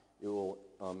class, it will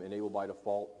enable by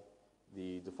default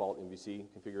the default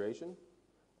MVC configuration.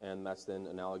 And that's then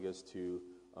analogous to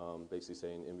basically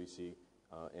saying MVC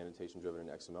annotation driven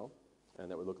in XML. And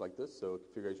that would look like this. So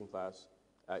configuration class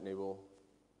 @enable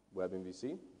web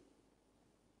MVC.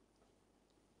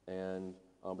 And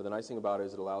but the nice thing about it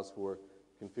is it allows for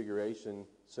configuration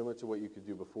similar to what you could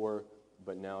do before,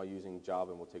 but now using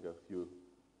Java, and we'll take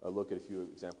a look at a few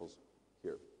examples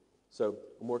here. So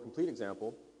a more complete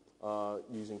example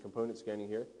using component scanning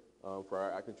here for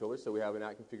our @controller. So we have an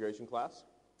 @configuration class,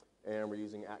 and we're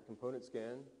using @component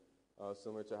scan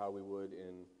similar to how we would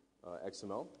in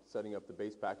XML, setting up the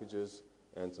base packages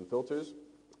and some filters,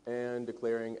 and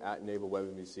declaring @enable web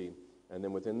MVC. And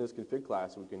then within this config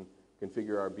class, we can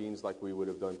configure our beans like we would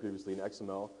have done previously in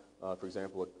XML. For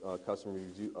example, a customer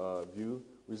view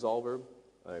resolver,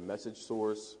 a message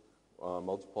source,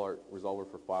 multi-part resolver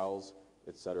for files,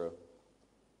 etc.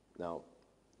 Now,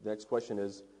 the next question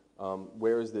is,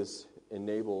 where is this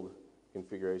enabled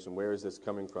configuration? Where is this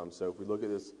coming from? So if we look at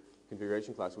this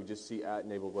configuration class, we just see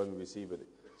 @enabled WebMVC, but it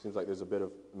seems like there's a bit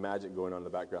of magic going on in the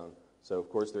background. So of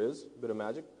course there is a bit of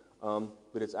magic,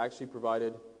 but it's actually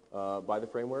provided by the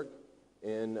framework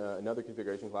in another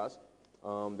configuration class.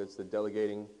 That's the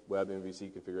delegating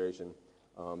WebMVC configuration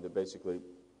that basically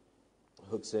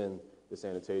hooks in this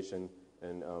annotation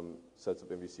and sets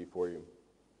up MVC for you.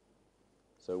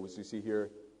 So as you see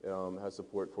here, has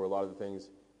support for a lot of the things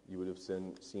you would have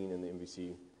seen in the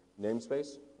MVC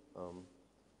namespace.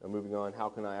 And moving on, how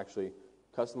can I actually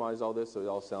customize all this so it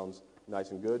all sounds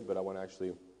nice and good, but I want to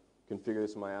actually configure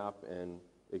this in my app and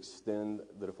extend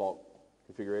the default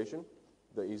configuration.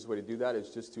 The easiest way to do that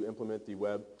is just to implement the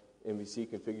web MVC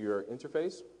configure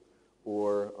interface,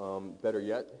 or better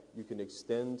yet, you can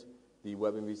extend the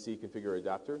web MVC configure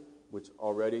adapter, which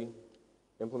already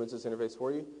implements this interface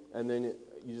for you, and then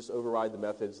you just override the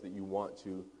methods that you want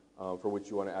to, for which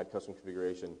you want to add custom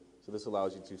configuration. So this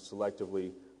allows you to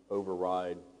selectively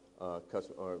override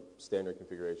custom or standard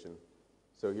configuration.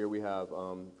 So here we have,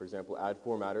 for example, add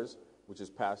formatters, which is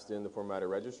passed in the formatter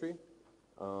registry.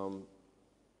 We're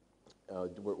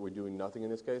doing nothing in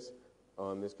this case.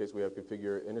 In this case, we have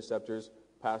configure interceptors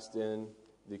passed in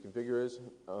the configurers,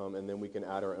 and then we can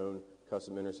add our own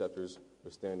custom interceptors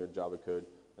with standard Java code.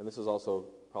 And this is also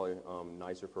probably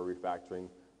nicer for refactoring,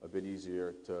 a bit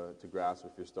easier to grasp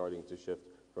if you're starting to shift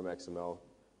from XML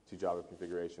to Java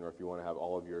configuration, or if you want to have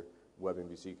all of your web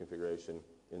MVC configuration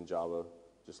in Java,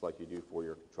 just like you do for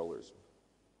your controllers.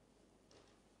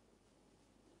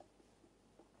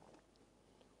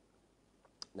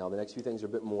 Now, the next few things are a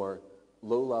bit more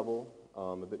low level,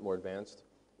 a bit more advanced.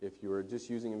 If you're just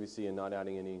using MVC and not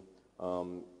adding any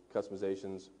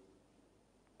customizations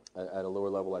at a lower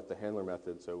level at the handler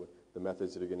method, so the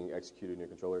methods that are getting executed in your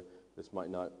controller, this might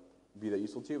not be that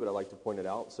useful to you, but I'd like to point it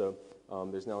out. So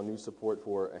there's now new support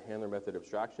for a handler method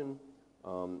abstraction.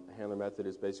 A handler method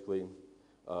is basically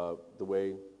the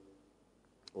way,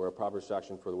 or a proper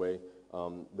abstraction for the way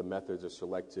the methods are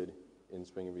selected in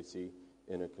Spring MVC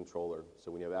in a controller.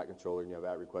 So when you have @controller and you have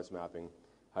 @request mapping,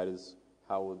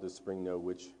 how will the Spring know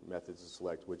which method to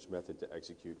select, which method to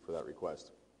execute for that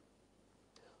request?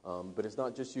 But it's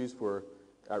not just used for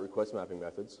 @request mapping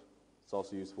methods. It's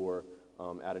also used for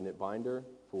 @init binder,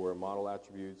 for model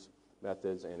attributes,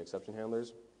 methods, and exception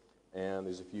handlers. And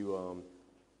there's a few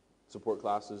support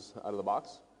classes out of the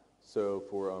box. So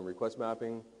for request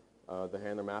mapping, the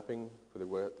handler mapping, for the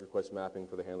request mapping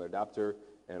for the handler adapter,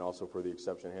 and also for the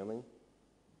exception handling.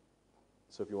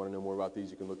 So if you want to know more about these,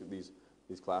 you can look at these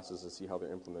classes and see how they're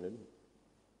implemented.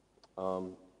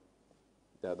 Yeah,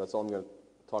 that's all I'm going to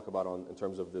talk about in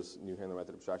terms of this new handler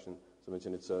method abstraction. So I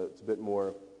mentioned it's a bit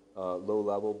more low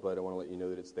level, but I want to let you know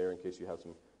that it's there in case you have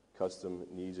some custom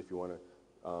needs. If you want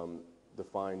to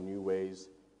define new ways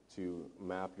to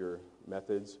map your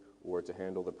methods or to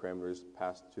handle the parameters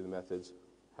passed to the methods,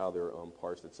 how they're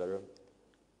parsed, etc.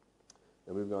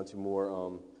 And moving on to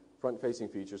more front-facing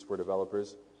features for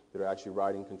developers that are actually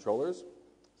writing controllers.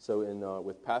 So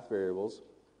with path variables,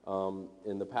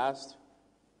 in the past,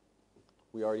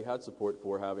 we already had support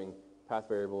for having path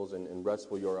variables and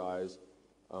RESTful URIs,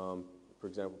 for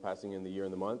example, passing in the year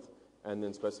and the month, and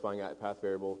then specifying a path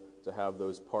variable to have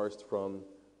those parsed from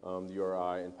the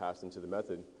URI and passed into the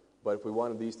method. But if we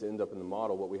wanted these to end up in the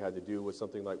model, what we had to do was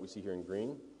something like we see here in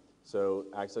green. So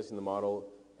accessing the model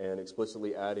and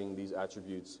explicitly adding these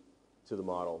attributes to the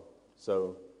model.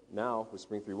 So now with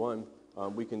Spring 3.1,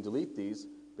 we can delete these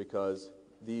because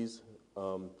these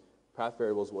path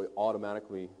variables will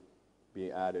automatically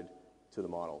be added to the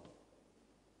model.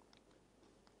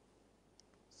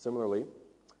 Similarly,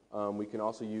 we can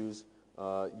also use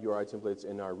URI templates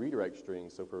in our redirect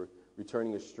strings. So for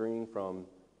returning a string from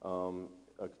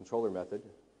a controller method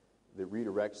that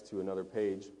redirects to another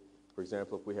page, for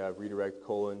example, if we have redirect :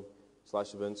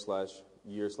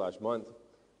 /event/year/month,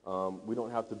 we don't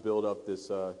have to build up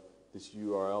this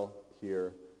URL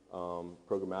here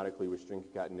programmatically with string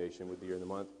concatenation with the year and the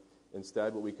month.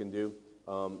 Instead, what we can do,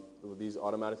 these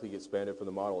automatically get expanded from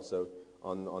the model. So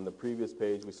on the previous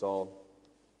page, we saw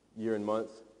year and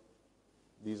month.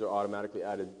 These are automatically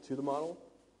added to the model.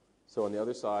 So on the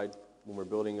other side, when we're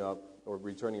building up or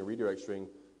returning a redirect string,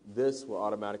 this will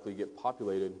automatically get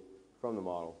populated from the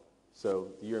model.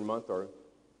 So the year and month are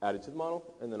added to the model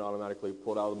and then automatically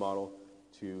pulled out of the model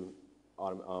to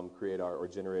create or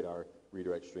generate our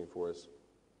redirect string for us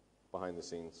behind the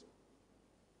scenes.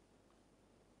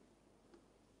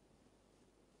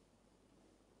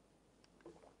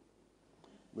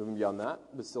 Moving beyond that,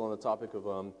 but still on the topic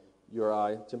of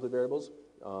URI template variables.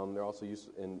 They're also used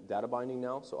in data binding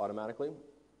now, so automatically.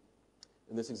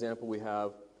 In this example, we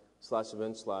have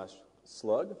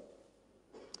 /event/slug,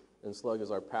 and slug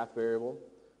is our path variable.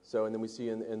 So, and then we see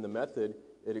in the method,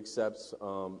 it accepts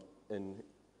a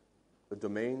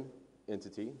domain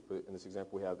entity. In this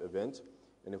example, we have event.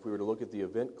 And if we were to look at the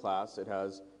event class, it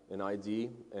has an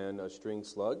ID and a string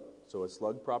slug, so a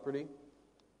slug property.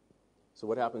 So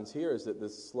what happens here is that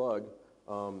this slug,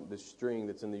 this string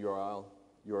that's in the URL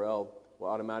will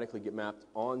automatically get mapped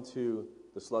onto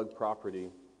the slug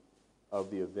property of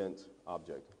the event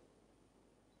object.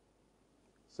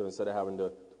 So instead of having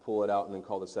to pull it out and then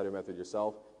call the setter method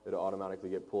yourself, it'll automatically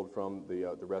get pulled from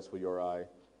the RESTful URI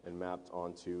and mapped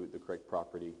onto the correct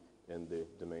property in the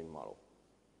domain model.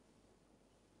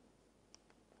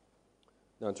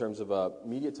 Now, in terms of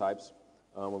media types,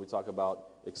 when we talk about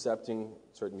accepting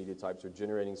certain media types or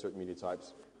generating certain media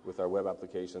types with our web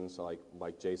applications, like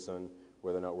JSON,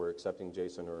 whether or not we're accepting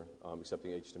JSON or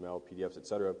accepting HTML, PDFs,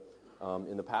 etc.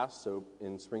 In the past, so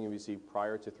in Spring MVC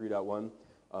prior to 3.1,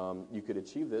 you could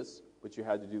achieve this, but you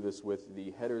had to do this with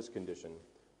the headers condition.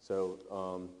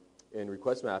 So in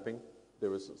request mapping, there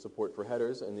was support for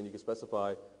headers, and then you could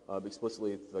specify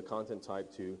explicitly the content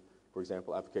type to, for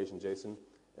example, application JSON.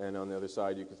 And on the other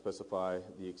side, you could specify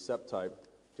the accept type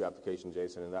to application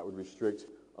JSON, and that would restrict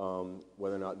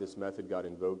whether or not this method got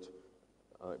invoked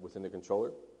within the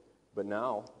controller. But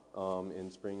now,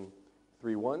 in Spring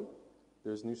 3.1,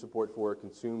 there's new support for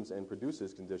consumes and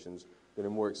produces conditions that are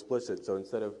more explicit. So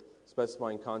instead of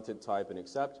specifying content type and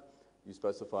accept, you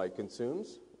specify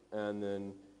consumes and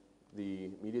then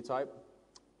the media type,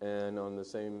 and on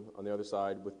the other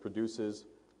side with produces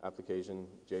application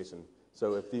JSON.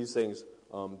 So if these things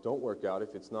don't work out,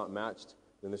 if it's not matched,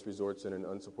 then this resorts in an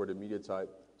unsupported media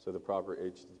type, so the proper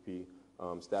HTTP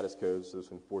status code, so this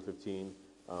one 415,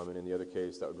 and in the other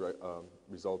case, that would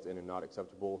result in a not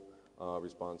acceptable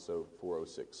response, so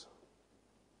 406.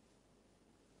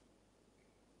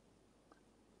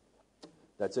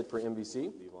 That's it for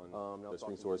MVC. The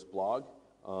Spring Source blog,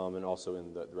 and also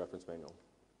in the reference manual.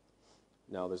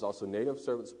 Now, there's also native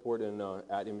servlet support in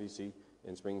atMVC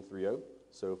in Spring 3.0,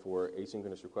 so for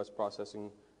asynchronous request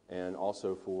processing, and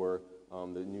also for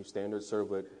the new standard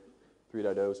servlet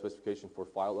 3.0 specification for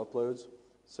file uploads.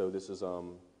 So this is,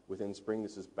 within Spring,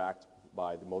 this is backed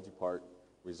by the multi-part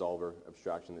resolver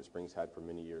abstraction that Spring's had for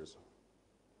many years.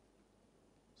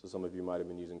 So some of you might have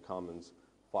been using Commons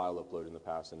file upload in the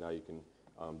past, and now you can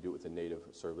do it with the native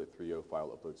servlet 3.0 file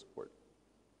upload support.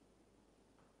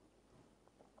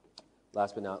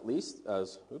 Last but not least, a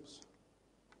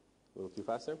little too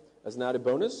fast there. As an added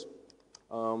bonus,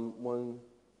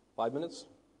 5 minutes?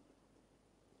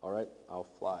 All right, I'll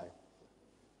fly.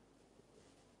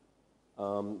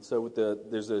 So with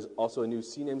there's also a new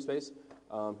C namespace.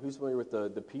 Who's familiar with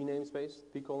the P namespace,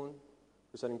 P:, for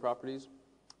setting properties?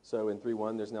 So in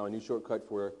 3.1, there's now a new shortcut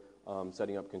for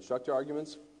setting up constructor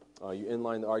arguments. You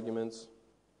inline the arguments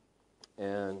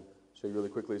and show you really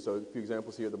quickly. So a few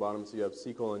examples here at the bottom. So you have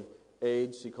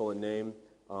C:'age, C:'name.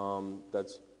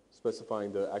 That's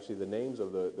specifying actually the names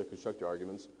of the constructor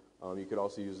arguments. You could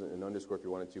also use an underscore if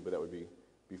you wanted to, but that would be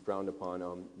frowned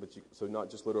upon. So not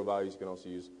just literal values, you can also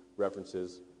use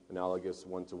references analogous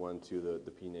one-to-one to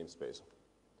the P namespace.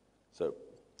 So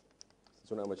since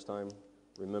we don't have much time,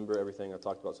 remember everything I've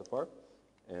talked about so far,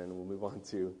 and we'll move on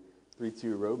to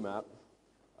 3.2 roadmap.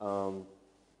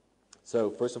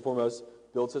 So first and foremost,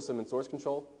 build system and source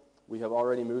control. We have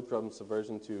already moved from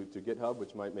Subversion to GitHub,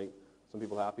 which might make some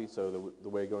people happy. So the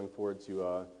way going forward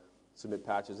to submit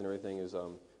patches and everything is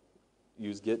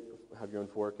use Git, have your own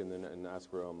fork, and then ask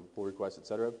for pull requests,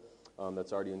 etc.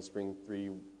 That's already in Spring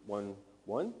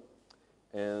 3.1.1.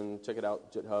 And check it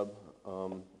out,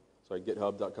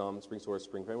 github.com, Spring Source,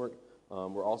 Spring Framework.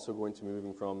 We're also going to be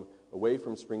moving away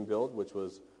from Spring Build, which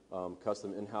was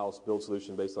custom in-house build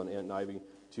solution based on Ant and Ivy,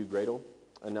 to Gradle.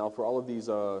 And now for all of these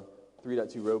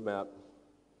 3.2 roadmap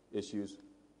issues,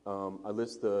 I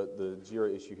list the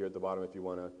JIRA issue here at the bottom if you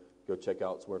want to go check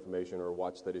out some more information or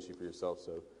watch that issue for yourself.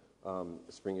 So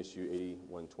Spring issue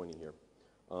 8120 here.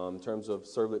 In terms of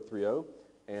Servlet 3.0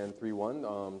 and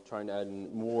 3.1, trying to add in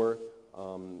more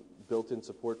built-in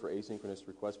support for asynchronous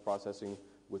request processing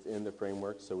within the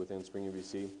framework, so within Spring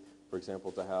MVC, for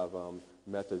example, to have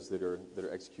methods that are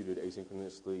executed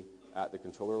asynchronously at the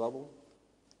controller level.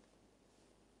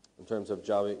 In terms of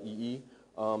Java EE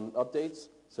updates,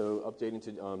 so updating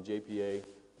to JPA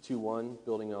 2.1,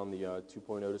 building on the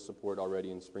 2.0 to support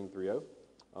already in Spring 3.0.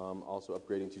 Also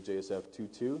upgrading to JSF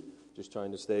 2.2, just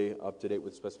trying to stay up to date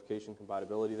with specification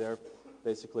compatibility there,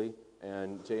 basically.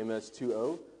 And JMS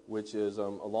 2.0, which is a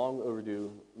long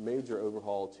overdue major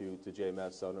overhaul to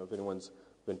JMS. So I don't know if anyone's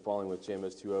been following with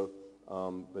JMS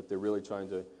 2.0, but they're really trying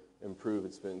to improve.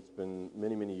 It's been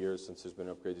many, many years since there's been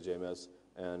an upgrade to JMS.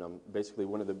 And basically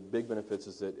one of the big benefits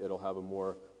is that it'll have a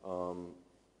more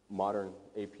modern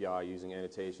API using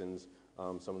annotations,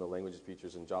 some of the language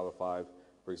features in Java 5,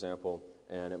 for example.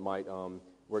 And it might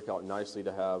work out nicely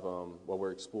to have, while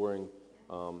we're exploring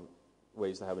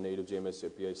ways to have a native JMS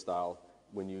API style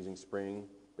when using Spring,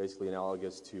 basically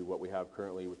analogous to what we have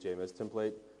currently with JMS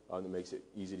template, that makes it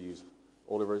easy to use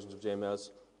older versions of JMS,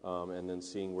 and then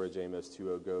seeing where JMS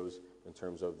 2.0 goes in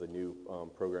terms of the new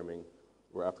programming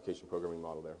or application programming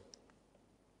model there.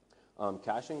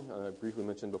 Caching, I briefly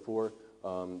mentioned before,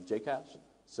 JCache.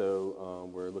 So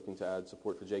we're looking to add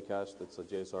support for JCache. That's a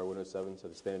JSR 107, so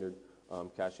the standard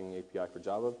caching API for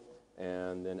Java,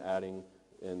 and then adding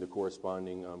in the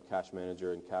corresponding cache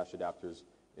manager and cache adapters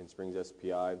in Spring's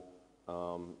SPI,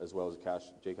 as well as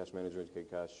JCache manager and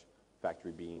JCache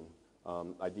factory bean.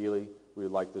 Ideally, we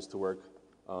would like this to work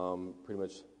pretty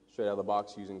much straight out of the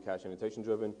box using cache annotation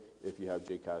driven if you have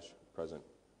JCache present.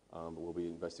 But we'll be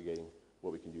investigating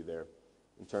what we can do there.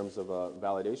 In terms of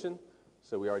validation,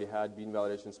 so we already had bean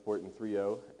validation support in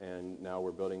 3.0, and now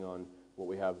we're building on what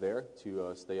we have there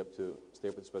to stay up with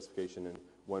the specification in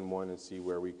 1.1 and see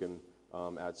where we can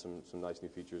add some nice new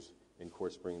features in Core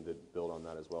Spring that build on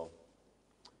that as well.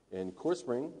 In Core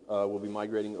Spring, we'll be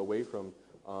migrating away from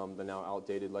the now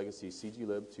outdated legacy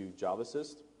CGlib to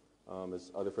JavaSist,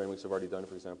 as other frameworks have already done,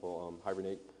 for example,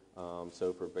 Hibernate.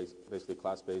 So for basically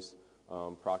class-based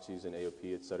proxies and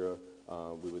AOP, et cetera,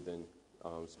 we would then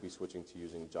be switching to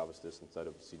using JavaSist instead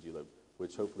of CGlib,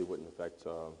 which hopefully wouldn't affect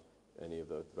any of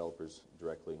the developers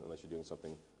directly unless you're doing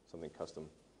something custom.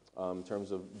 In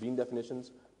terms of bean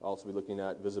definitions, I'll also be looking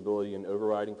at visibility and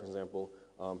overriding, for example,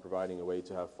 providing a way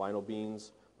to have final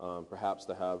beans, perhaps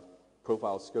to have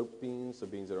profile scope beans, so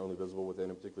beans that are only visible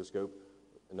within a particular scope,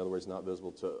 in other words, not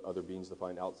visible to other beans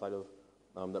defined outside of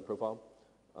that profile.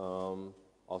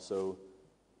 Also,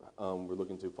 we're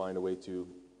looking to find a way to,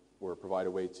 or provide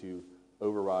a way to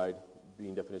override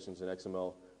bean definitions in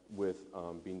XML with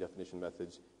bean definition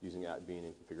methods using @bean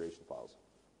and configuration files.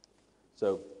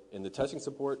 So in the testing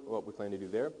support, what we plan to do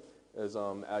there is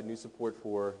add new support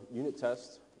for unit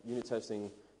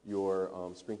testing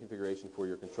your Spring configuration for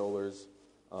your controllers,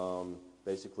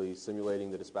 basically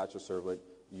simulating the dispatcher servlet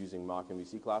using mock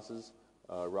MVC classes.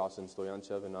 Ross and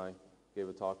Stoyanchev and I gave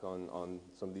a talk on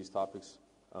some of these topics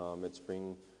at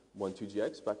Spring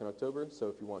 1.2GX back in October. So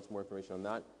if you want some more information on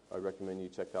that, I recommend you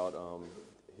check out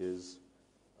his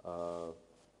GitHub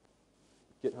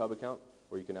account,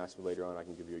 or you can ask me later on. I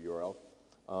can give you a URL.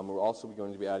 We're also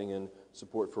going to be adding in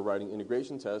support for writing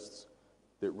integration tests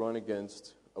that run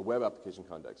against a web application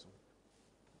context.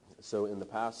 So in the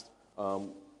past,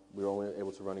 we were only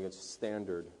able to run against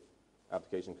standard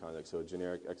application context, so a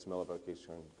generic XML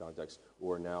application context,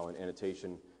 or now an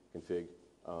annotation config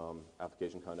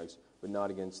application context, but not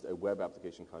against a web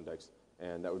application context.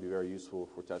 And that would be very useful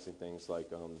for testing things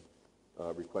like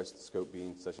request scope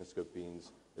beans, session scope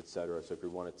beans, et cetera. So if we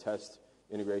want to test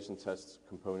integration tests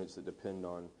components that depend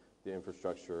on the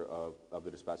infrastructure of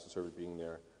the dispatcher server being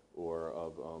there,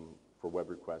 or for web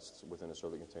requests within a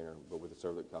servlet container, but with the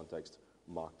servlet context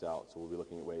mocked out. So we'll be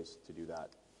looking at ways to do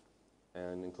that.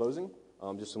 And in closing,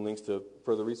 just some links to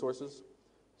further resources.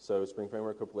 So Spring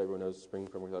Framework, hopefully everyone knows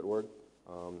springframework.org.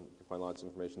 You can find lots of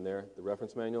information there. The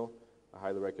reference manual, I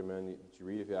highly recommend that you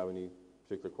read if you have any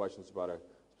particular questions about a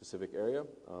specific area.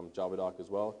 Javadoc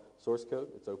as well. Source code,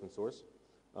 it's open source.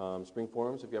 Spring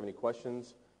forums, if you have any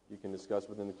questions, you can discuss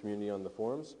within the community on the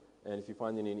forums. And if you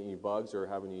find any bugs or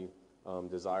have any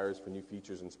desires for new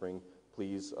features in Spring,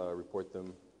 please report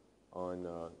them on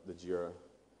the Jira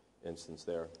instance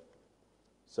there.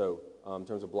 So in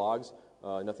terms of blogs,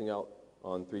 nothing out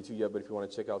on 3.2 yet, but if you want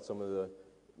to check out some of the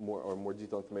more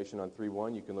detailed information on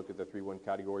 3.1, you can look at the 3.1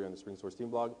 category on the Spring Source Team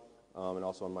blog, and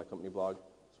also on my company blog,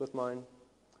 SwiftMine.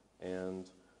 And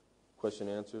question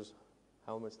and answers.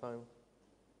 How much time?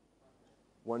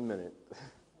 1 minute.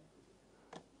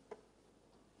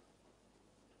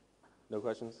 No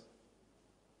questions?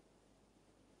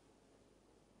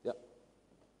 Yep.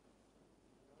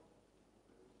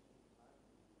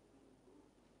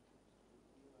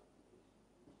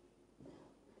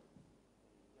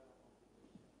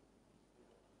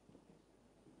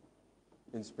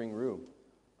 In Spring Room.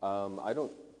 I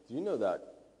don't, do you know that?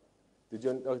 Did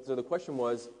you, so the question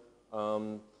was,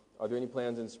 are there any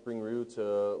plans in Spring Room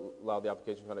to allow the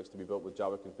application context to be built with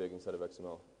Java config instead of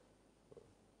XML?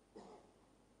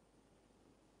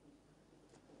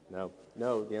 No.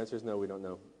 No, the answer is no, we don't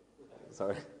know.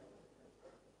 Sorry.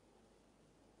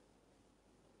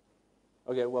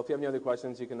 Okay, well, if you have any other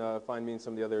questions, you can find me and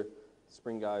some of the other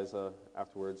Spring guys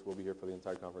afterwards. We'll be here for the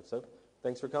entire conference. So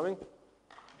thanks for coming.